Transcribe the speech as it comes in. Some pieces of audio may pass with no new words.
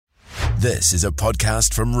This is a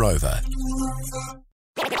podcast from Rover.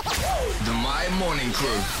 The My Morning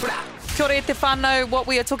Crew. Kia ora te whānau. What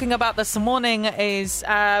we are talking about this morning is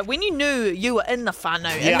when you knew you were in the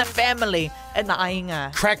whānau, in the family, in the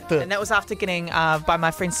ainga. Cracked it. And that was after getting, by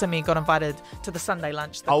my friend Simi, got invited to the Sunday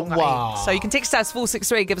lunch. Oh, wow. So you can text us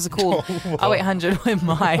 463, give us a call. 0800 with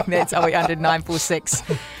mine. That's 0800 946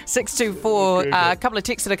 624. A couple of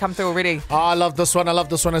texts that have come through already. Oh, I love this one.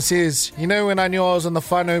 It says, you know when I knew I was in the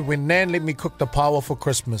whānau, when Nan let me cook the paua for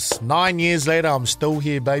Christmas. 9 years later, I'm still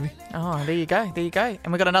here, baby. Oh, there you go.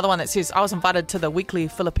 And we got another one that says, I was invited to the weekly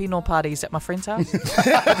Filipino parties at my friend's house.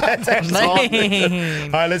 That's actually all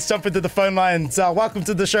right, let's jump into the phone lines. Welcome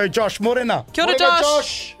to the show, Josh Morena. Kia ora,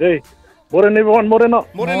 Josh. Hey, morena everyone, morena.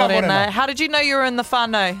 Morena. How did you know you were in the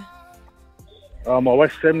whānau? My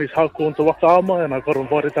wife's family's hako into Wakaama and I got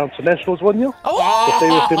invited down to Nationals one year. Oh! To stay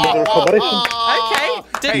with them in their accommodation.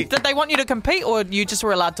 Okay. Did they want you to compete or you just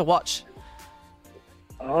were allowed to watch?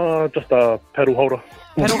 Just a paddle holder.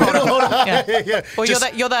 Paddle holder. Yeah. Well,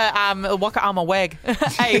 you're the Wakaama wag.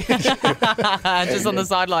 Hey, just on the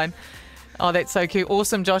sideline. Oh, that's so cute.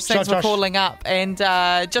 Awesome, Josh. Thanks for calling up. And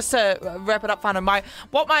just to wrap it up,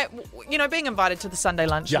 whānau, being invited to the Sunday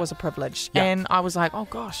lunch was a privilege. Yeah. And I was like, oh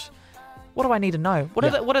gosh, what do I need to know?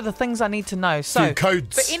 What are the things I need to know? So, few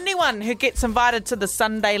codes. for anyone who gets invited to the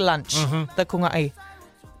Sunday lunch, the kungai,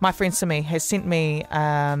 my friend Simi has sent me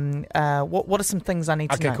what are some things I need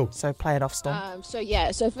to know. Cool. So play it off, Storm. So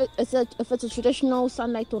if it's a traditional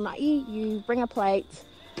Sunday tōnai, you bring a plate,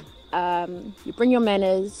 you bring your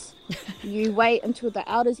manners, you wait until the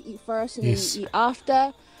elders eat first and then you eat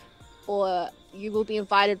after, or you will be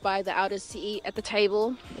invited by the elders to eat at the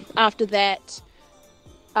table. After that,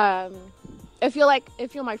 if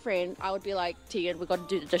you're my friend, I would be like, Tegan, we've got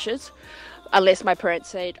to do the dishes, unless my parents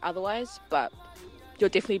said otherwise, but you'll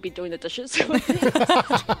definitely be doing the dishes.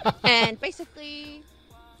 And basically,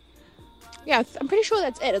 yeah, I'm pretty sure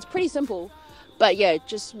that's it. It's pretty simple. But yeah,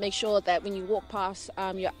 just make sure that when you walk past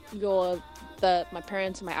my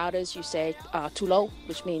parents and my elders, you say tūlo,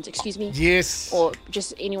 which means excuse me. Yes. Or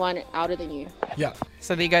just anyone older than you. Yeah.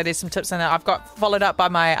 So there you go. There's some tips in there. I've got followed up by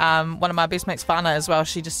my one of my best mates, Whānau, as well.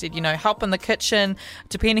 She just said, help in the kitchen,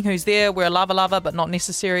 depending who's there. We're a lava, but not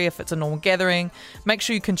necessary if it's a normal gathering. Make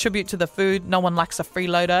sure you contribute to the food. No one likes a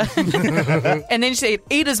freeloader. And then she said,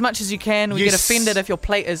 eat as much as you can. We get offended if your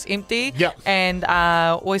plate is empty. Yeah. And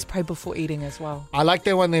always pray before eating as well. I like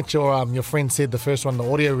that one that your friend said, the first one,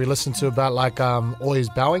 the audio we listened to, about always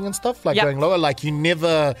bowing and stuff, going lower. Like you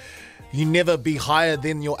never be higher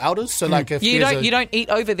than your elders. So like if you don't eat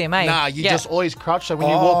over them, eh? Nah, you just always crouch. So when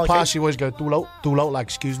you walk past, you always go tūlo, like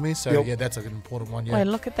excuse me. So that's an important one. Yeah. Wait,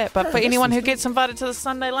 look at that. But for anyone who gets invited to the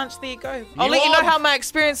Sunday lunch, there you go. I'll let you know how my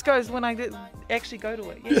experience goes when I actually go to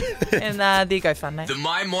it. Yeah. And there you go, whānau. The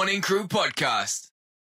My Morning Crew podcast.